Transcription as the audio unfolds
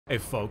Hey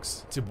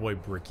folks, it's your boy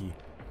Bricky.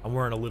 I'm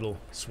wearing a little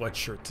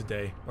sweatshirt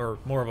today, or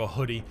more of a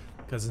hoodie,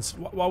 because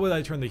why would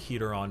I turn the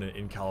heater on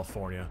in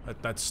California?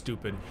 That's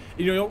stupid.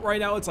 You know, right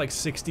now it's like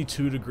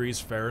 62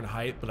 degrees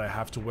Fahrenheit, but I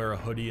have to wear a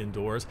hoodie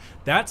indoors.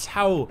 That's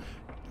how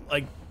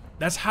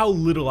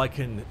little I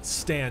can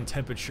stand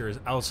temperatures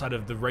outside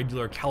of the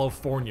regular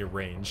California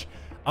range.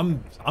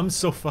 I'm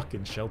so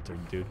fucking sheltered,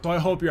 dude. So I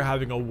hope you're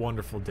having a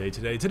wonderful day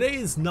today. Today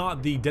is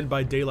not the Dead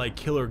by Daylight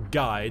killer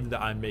guide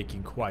that I'm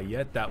making quite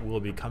yet. That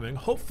will be coming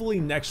hopefully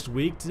next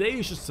week. Today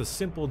is just a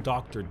simple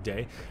doctor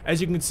day.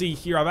 As you can see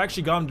here, I've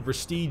actually gone to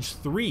Prestige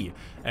 3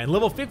 and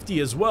level 50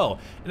 as well.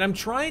 And I'm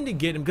trying to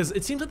get him because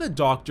it seems like the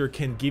doctor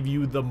can give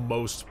you the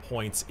most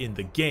points in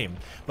the game.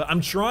 But I'm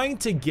trying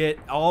to get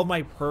all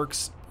my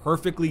perks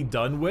perfectly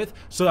done with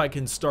so that I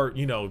can start,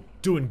 you know,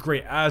 doing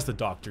great as the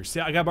doctor. See,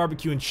 I got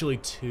barbecue and chili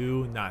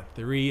 2, not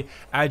 3.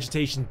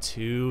 Agitation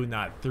 2,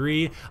 not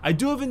 3. I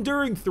do have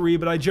enduring 3,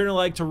 but I generally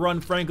like to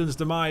run Franklin's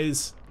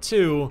Demise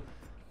 2,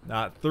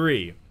 not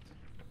 3.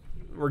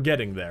 We're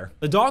getting there.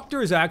 The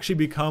doctor has actually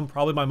become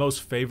probably my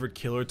most favorite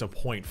killer to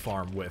point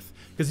farm with,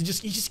 because he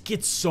just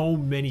gets so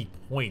many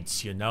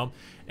points, you know.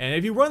 And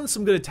if you run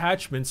some good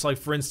attachments, like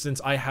for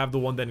instance, I have the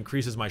one that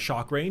increases my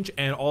shock range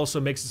and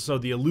also makes it so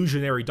the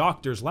illusionary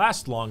doctors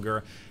last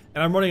longer.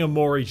 And I'm running a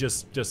Mori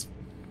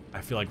I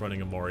feel like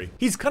running a Mori.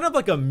 He's kind of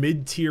like a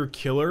mid-tier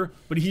killer,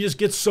 but he just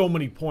gets so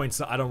many points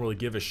that I don't really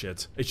give a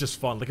shit. It's just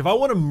fun. Like if I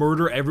want to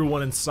murder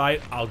everyone in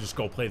sight, I'll just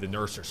go play the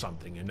nurse or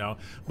something, you know?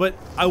 But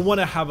I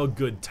want to have a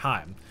good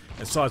time.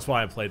 And so that's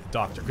why I played the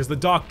doctor, because the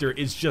doctor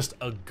is just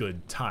a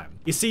good time.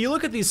 You see, you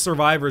look at these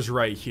survivors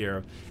right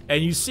here,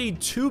 and you see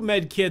 2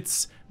 med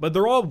kits, but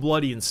they're all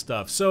bloody and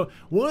stuff. So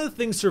one of the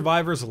things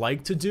survivors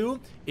like to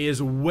do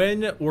is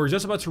when we're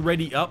just about to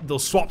ready up, they'll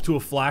swap to a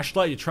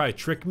flashlight to try to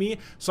trick me.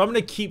 So I'm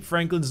gonna keep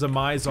Franklin's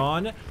Demise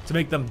on to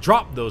make them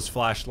drop those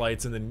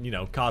flashlights and then, you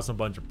know, cause a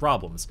bunch of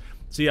problems.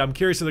 So yeah, I'm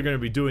curious if they're gonna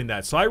be doing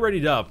that. So I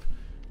readied up.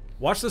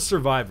 Watch the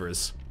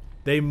survivors.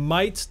 They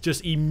might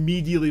just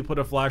immediately put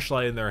a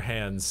flashlight in their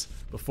hands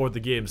before the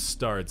game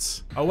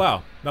starts. Oh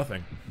wow,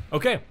 nothing.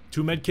 Okay,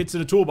 2 med kits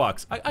in a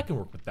toolbox. I can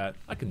work with that.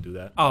 I can do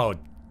that. Oh,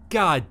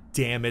 god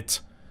damn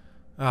it.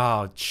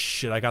 Oh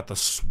shit, I got the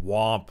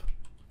swamp.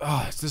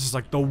 Oh, this is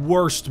like the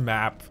worst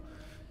map.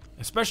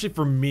 Especially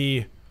for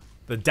me,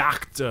 the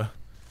doctor.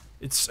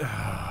 It's,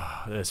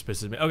 this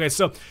pisses me. Okay,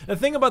 so the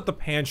thing about the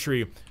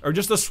pantry, or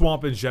just the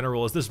swamp in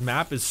general, is this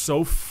map is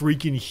so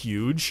freaking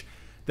huge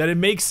that it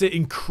makes it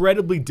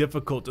incredibly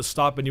difficult to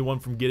stop anyone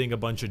from getting a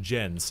bunch of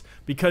gens,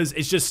 because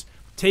it just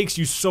takes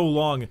you so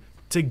long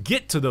to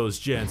get to those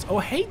gens. Oh,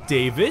 hey,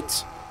 David.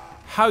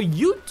 How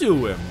you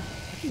doing?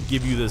 I can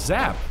give you the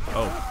zap.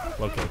 Oh,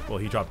 okay. Well,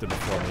 he dropped it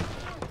before me.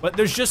 But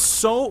there's just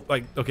so,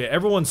 like, okay,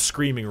 everyone's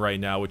screaming right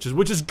now, which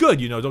is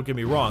good, you know, don't get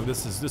me wrong.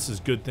 This is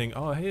good thing.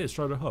 Oh, hey, it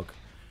started a hook.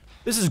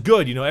 This is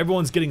good, you know,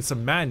 everyone's getting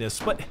some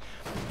madness, but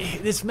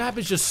this map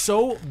is just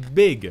so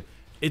big.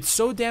 It's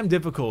so damn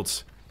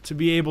difficult to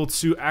be able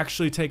to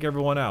actually take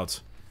everyone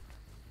out,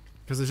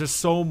 because there's just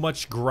so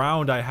much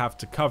ground I have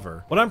to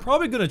cover. What I'm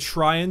probably gonna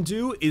try and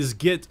do is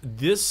get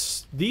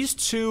these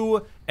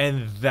 2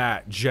 and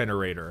that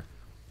generator.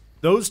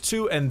 Those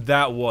 2 and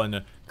that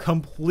one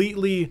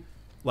completely,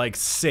 like,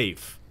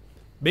 safe.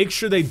 Make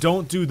sure they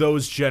don't do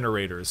those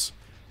generators,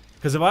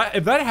 because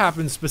if that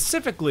happens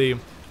specifically,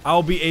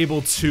 I'll be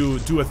able to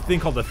do a thing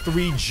called a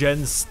 3-gen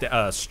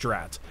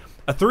strat.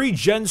 A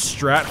 3-gen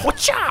strat.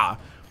 Hocha!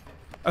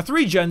 A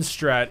 3-gen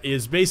strat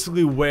is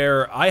basically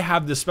where I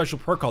have this special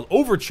perk called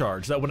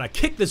Overcharge, that when I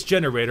kick this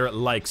generator,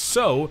 like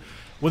so,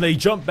 when they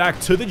jump back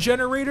to the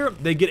generator,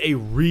 they get a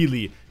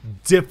really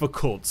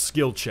difficult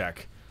skill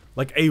check.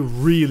 Like a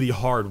really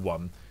hard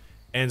one.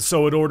 And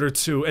so in order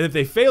to, and if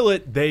they fail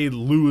it, they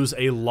lose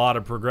a lot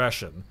of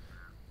progression.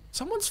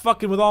 Someone's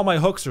fucking with all my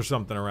hooks or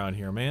something around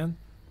here, man.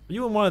 Are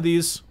you in one of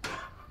these?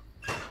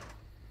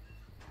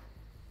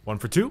 1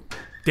 for 2.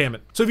 Damn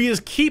it. So if you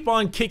just keep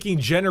on kicking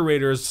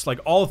generators, like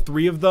all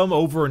 3 of them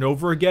over and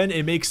over again,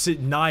 it makes it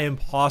nigh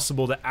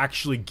impossible to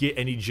actually get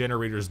any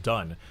generators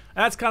done.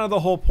 That's kind of the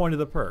whole point of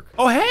the perk.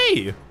 Oh,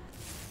 hey!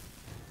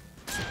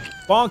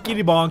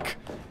 Bonkity bonk.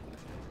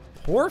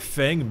 Poor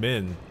Fang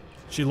Min.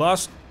 She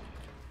lost...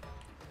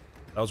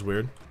 That was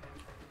weird.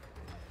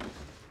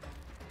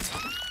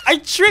 I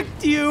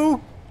tricked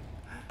you!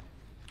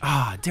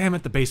 Ah, damn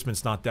it, the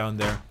basement's not down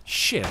there.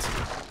 Shit.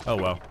 Oh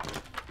well.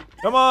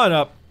 Come on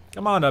up.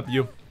 Come on up,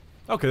 you.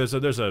 Okay,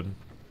 there's a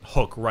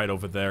hook right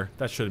over there.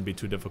 That shouldn't be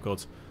too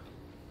difficult.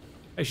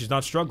 Hey, she's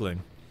not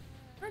struggling.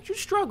 Aren't you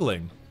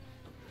struggling?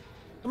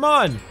 Come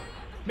on.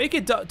 Make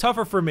it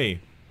tougher for me.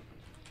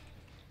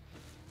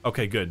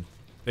 Okay, good.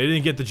 They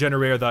didn't get the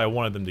generator that I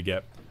wanted them to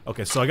get.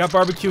 Okay, so I got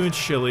barbecue and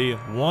chili.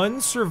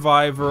 1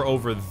 survivor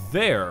over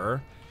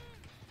there.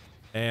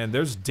 And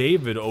there's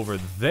David over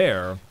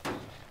there.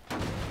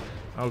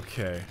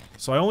 Okay,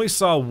 so I only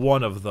saw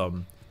 1 of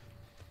them.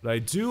 But I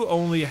do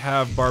only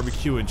have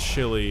barbecue and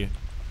chili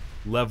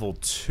level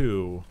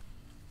 2.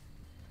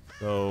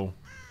 So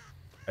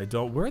I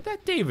don't... Where'd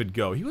that David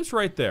go? He was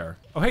right there.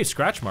 Oh, hey,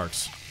 scratch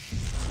marks.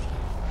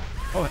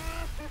 Oh,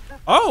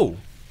 Oh!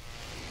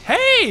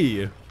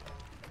 Hey!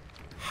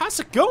 How's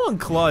it going,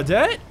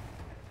 Claudette?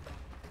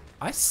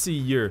 I see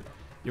you're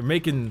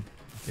making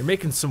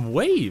some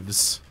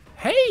waves.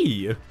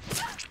 Hey!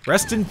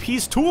 Rest in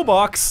peace,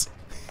 toolbox.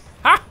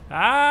 Ha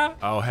ha!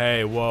 Oh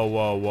hey, whoa,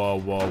 whoa, whoa,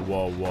 whoa,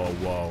 whoa, whoa,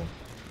 whoa.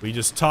 We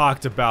just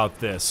talked about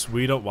this.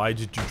 Why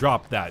did you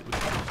drop that?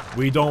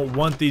 We don't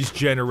want these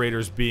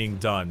generators being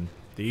done.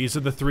 These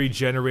are the 3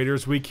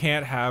 generators we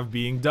can't have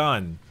being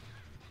done.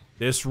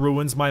 This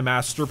ruins my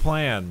master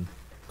plan.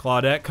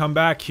 Claudette, come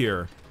back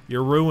here.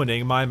 You're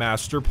ruining my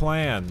master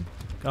plan.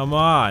 Come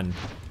on.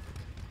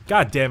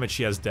 God damn it,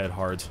 she has dead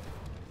hard.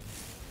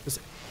 Does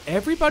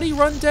everybody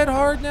run dead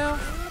hard now?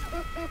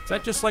 Is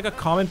that just like a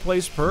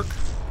commonplace perk?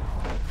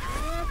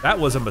 That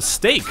was a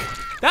mistake.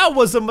 That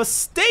was a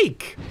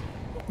mistake.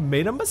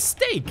 Made a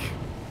mistake.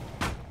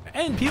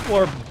 And people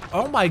are,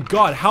 oh my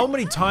god, how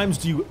many times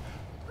do you...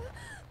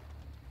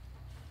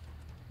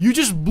 You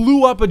just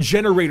blew up a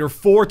generator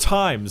 4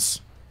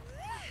 times.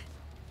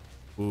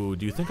 Ooh,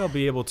 do you think I'll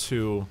be able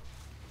to...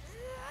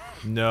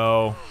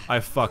 No, I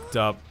fucked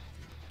up.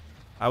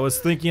 I was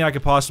thinking I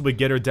could possibly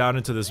get her down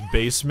into this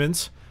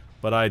basement,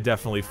 but I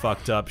definitely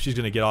fucked up. She's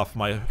gonna get off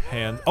my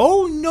hand.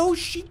 Oh no,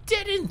 she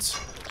didn't!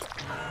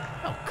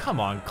 Oh, come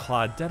on,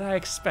 Claudette. I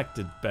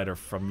expected better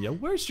from you.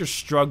 Where's your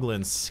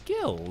struggling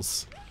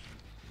skills?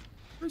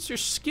 Where's your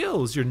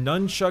skills? Your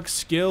nunchuck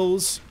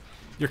skills?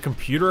 Your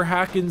computer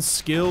hacking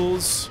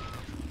skills?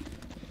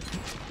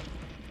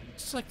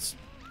 It's like,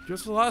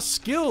 there's a lot of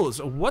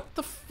skills. What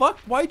the fuck?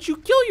 Why'd you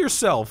kill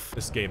yourself?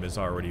 This game is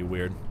already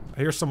weird.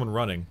 I hear someone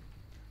running.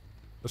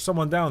 There's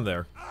someone down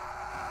there.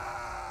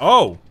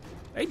 Oh!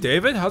 Hey,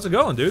 David. How's it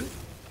going, dude?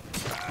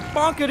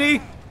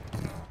 Bonkity!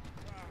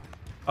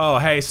 Oh,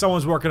 hey,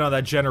 someone's working on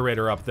that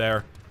generator up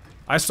there.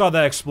 I saw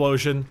that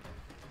explosion.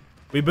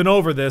 We've been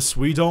over this.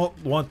 We don't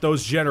want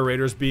those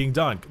generators being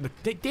done.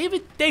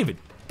 David,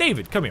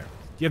 come here.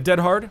 Do you have dead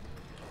hard?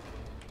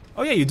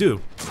 Oh, yeah, you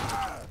do.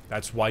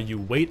 That's why you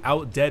wait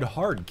out dead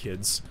hard,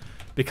 kids.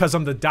 Because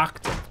I'm the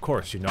doctor. Of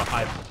course, you know,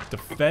 I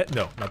defend.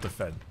 No, not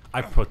defend.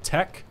 I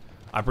protect.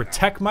 I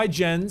protect my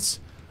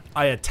gens.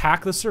 I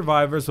attack the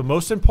survivors. But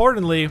most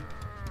importantly,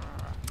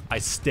 I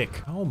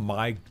stick. Oh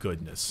my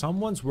goodness.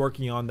 Someone's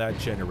working on that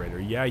generator.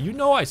 Yeah, you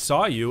know I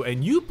saw you,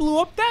 and you blew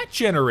up that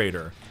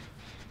generator.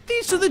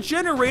 These are the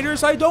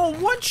generators I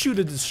don't want you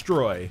to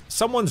destroy.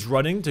 Someone's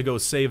running to go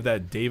save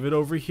that David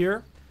over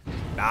here.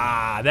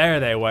 Ah, there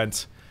they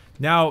went.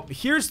 Now,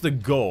 here's the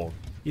goal.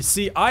 You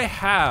see, I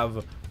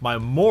have my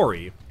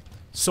Mori.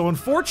 So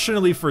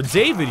unfortunately for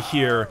David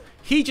here,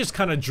 he just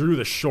kind of drew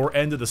the short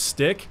end of the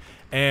stick.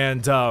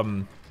 And,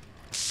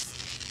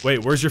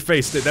 wait, where's your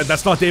face?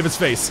 That's not David's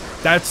face.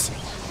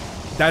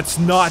 That's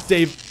not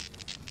Dave.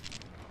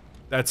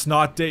 That's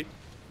not Dave.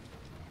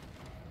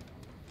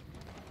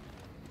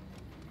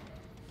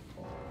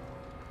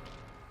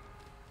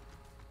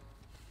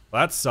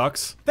 Well, that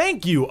sucks.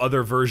 Thank you,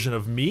 other version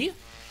of me,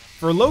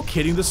 for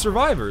locating the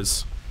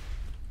survivors.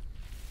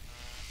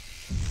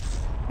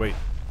 Wait.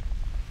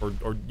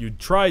 Or you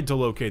tried to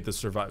locate the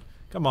survivor.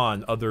 Come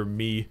on, other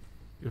me.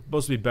 You're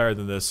supposed to be better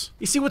than this.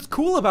 You see, what's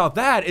cool about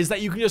that is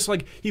that you can just,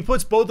 like, he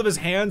puts both of his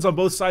hands on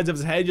both sides of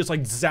his head, just,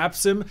 like,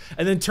 zaps him,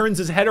 and then turns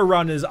his head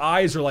around and his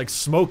eyes are, like,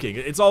 smoking.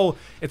 It's all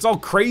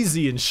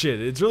crazy and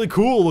shit. It's really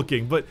cool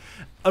looking, but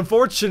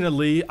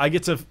unfortunately, I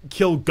get to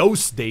kill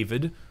Ghost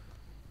David.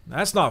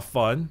 That's not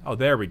fun. Oh,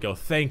 there we go.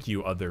 Thank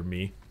you, other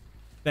me.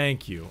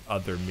 Thank you,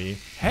 other me.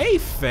 Hey,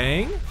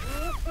 Fang!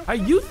 How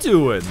you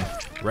doing?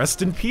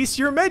 Rest in peace,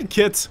 your med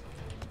kit.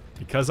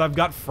 Because I've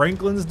got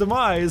Franklin's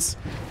Demise.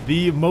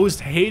 The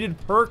most hated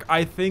perk,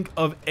 I think,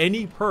 of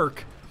any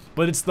perk.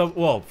 But it's the,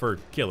 well, for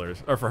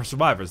killers, or for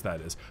survivors, that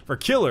is. For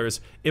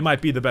killers, it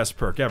might be the best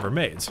perk ever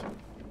made.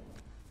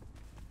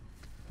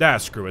 Ah,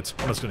 screw it.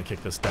 I'm just gonna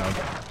kick this down.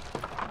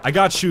 I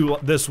got you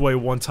this way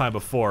one time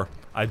before.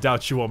 I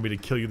doubt you want me to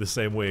kill you the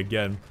same way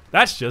again.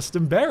 That's just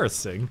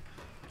embarrassing.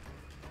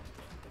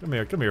 Come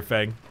here,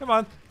 Fang. Come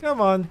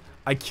on.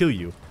 I kill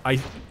you.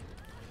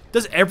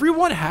 Does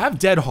everyone have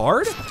dead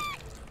hard?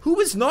 Who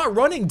is not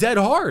running dead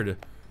hard?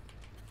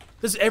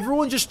 Does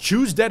everyone just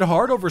choose dead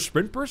hard over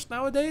sprint burst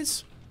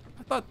nowadays?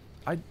 I thought,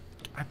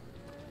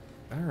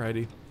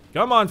 alrighty.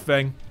 Come on,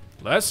 Fang.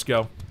 Let's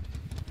go.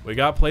 We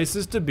got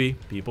places to be,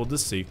 people to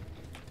see.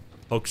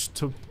 Hooks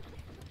to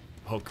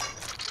hook.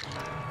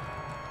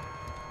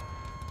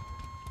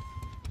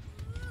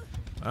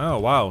 Oh,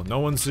 wow. No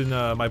one's in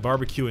my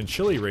barbecue and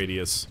chili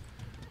radius.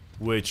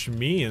 Which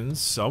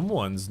means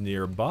someone's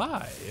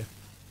nearby.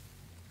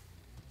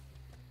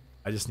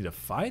 I just need to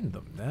find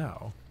them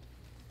now.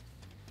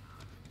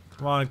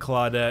 Come on,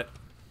 Claudette.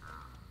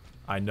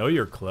 I know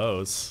you're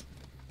close.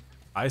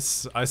 I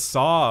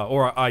saw,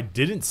 or I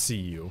didn't see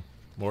you.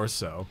 More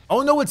so.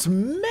 Oh no, it's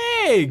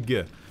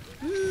Meg!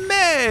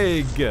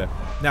 Meg!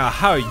 Now,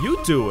 how are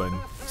you doing?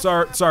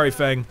 Sorry,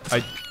 Fang.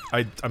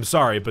 I'm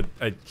sorry, but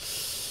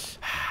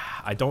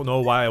I don't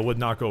know why I would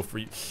not go for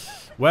you.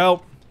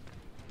 Well,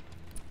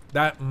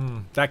 that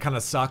kind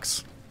of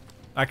sucks.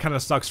 That kind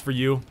of sucks for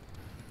you.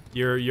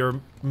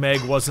 Your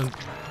Meg wasn't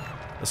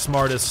The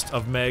smartest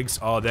of Megs.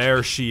 Oh,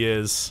 there she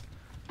is.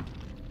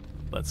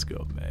 Let's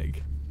go,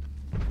 Meg.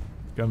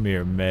 Come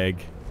here,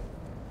 Meg.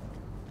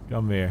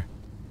 Come here.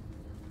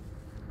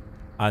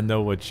 I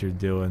know what you're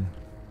doing.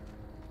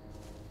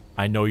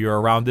 I know you're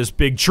around this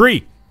big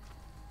tree.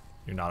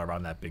 You're not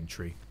around that big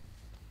tree.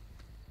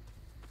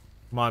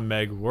 Come on,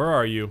 Meg. Where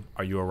are you?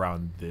 Are you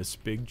around this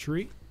big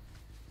tree?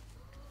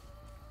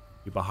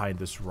 You behind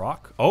this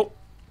rock? Oh.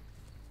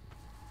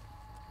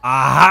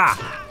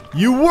 Aha!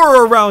 You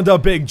were around a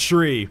big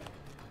tree.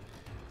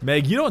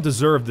 Meg, you don't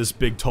deserve this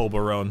big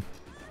Toblerone.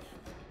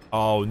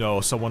 Oh no,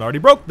 someone already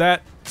broke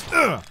that.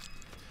 Ugh.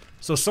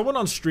 So someone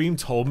on stream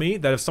told me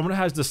that if someone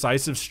has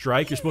decisive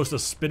strike, you're supposed to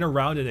spin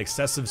around in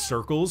excessive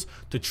circles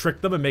to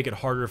trick them and make it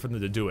harder for them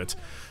to do it.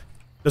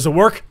 Does it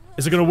work?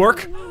 Is it gonna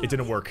work? It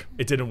didn't work.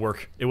 It didn't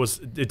work.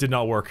 It did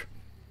not work.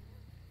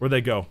 Where'd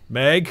they go?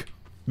 Meg?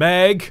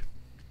 Meg?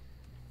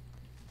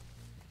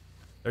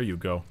 There you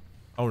go.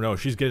 Oh no,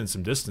 she's getting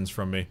some distance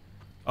from me.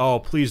 Oh,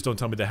 please don't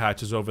tell me the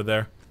hatch is over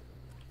there.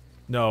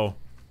 No.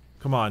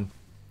 Come on.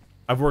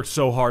 I've worked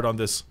so hard on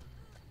this.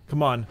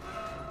 Come on.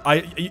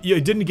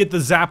 You didn't get the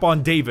zap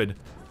on David.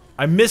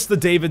 I missed the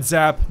David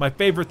zap. My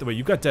favorite. Wait,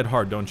 you got dead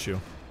hard, don't you?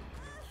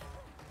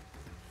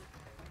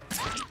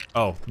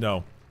 Oh,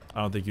 no.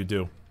 I don't think you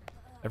do.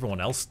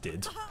 Everyone else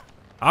did.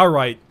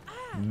 Alright,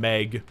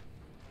 Meg.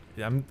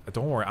 Don't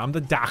worry, I'm the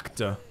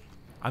doctor.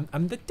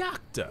 I'm the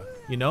doctor.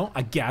 You know,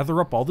 I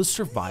gather up all the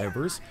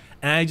survivors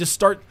and I just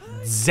start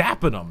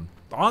zapping them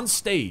on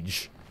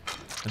stage.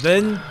 And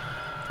then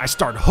I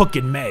start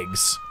hooking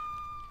Megs.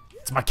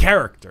 It's my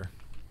character.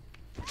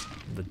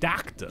 I'm the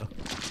doctor.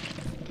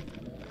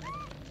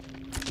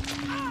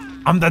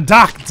 I'm the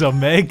doctor,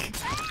 Meg.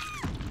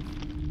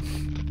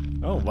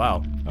 Oh,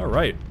 wow.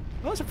 Alright.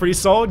 Well, that's a pretty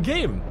solid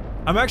game.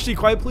 I'm actually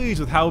quite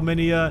pleased with how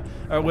many,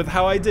 with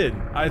how I did.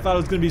 I thought it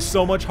was gonna be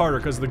so much harder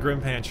because of the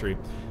Grim Pantry.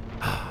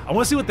 I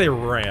want to see what they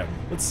ran.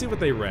 Let's see what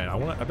they ran.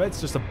 I bet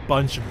it's just a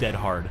bunch of dead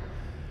hard.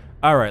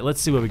 All right,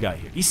 let's see what we got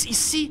here. You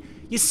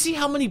see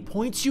how many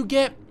points you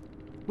get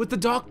with the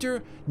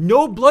doctor?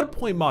 No blood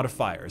point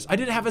modifiers. I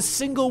didn't have a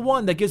single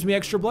one that gives me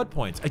extra blood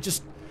points. You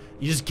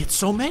just get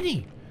so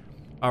many.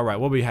 All right,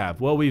 what do we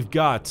have? Well, we've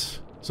got.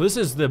 So this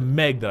is the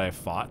Meg that I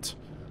fought.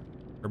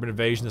 Urban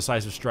Invasion,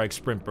 Decisive Strike,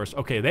 Sprint Burst.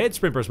 Okay, they had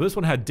Sprint Burst, but this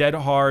one had Dead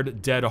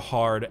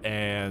Hard,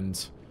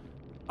 and...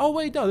 Oh,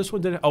 wait, no, this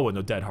one didn't... Oh,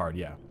 no, Dead Hard,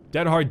 yeah.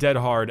 Dead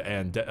Hard,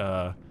 and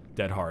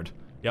Dead Hard.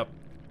 Yep,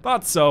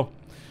 thought so.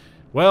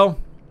 Well,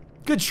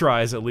 good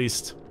tries, at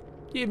least.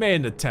 You made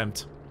an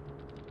attempt.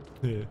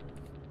 The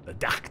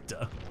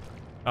doctor.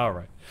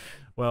 Alright.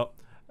 Well,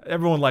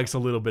 everyone likes a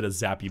little bit of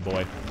Zappy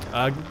Boy.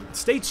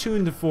 Stay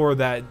tuned for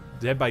that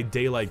Dead by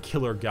Daylight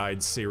Killer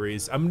Guide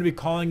series. I'm going to be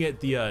calling it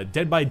the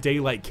Dead by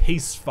Daylight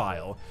Case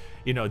File.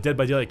 You know, Dead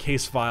by Daylight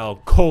Case File,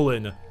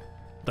 colon,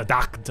 the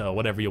doctor,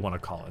 whatever you want to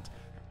call it.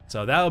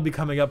 So that'll be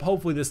coming up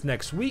hopefully this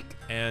next week.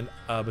 And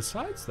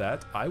besides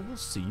that, I will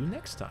see you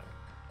next time.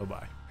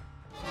 Bye-bye.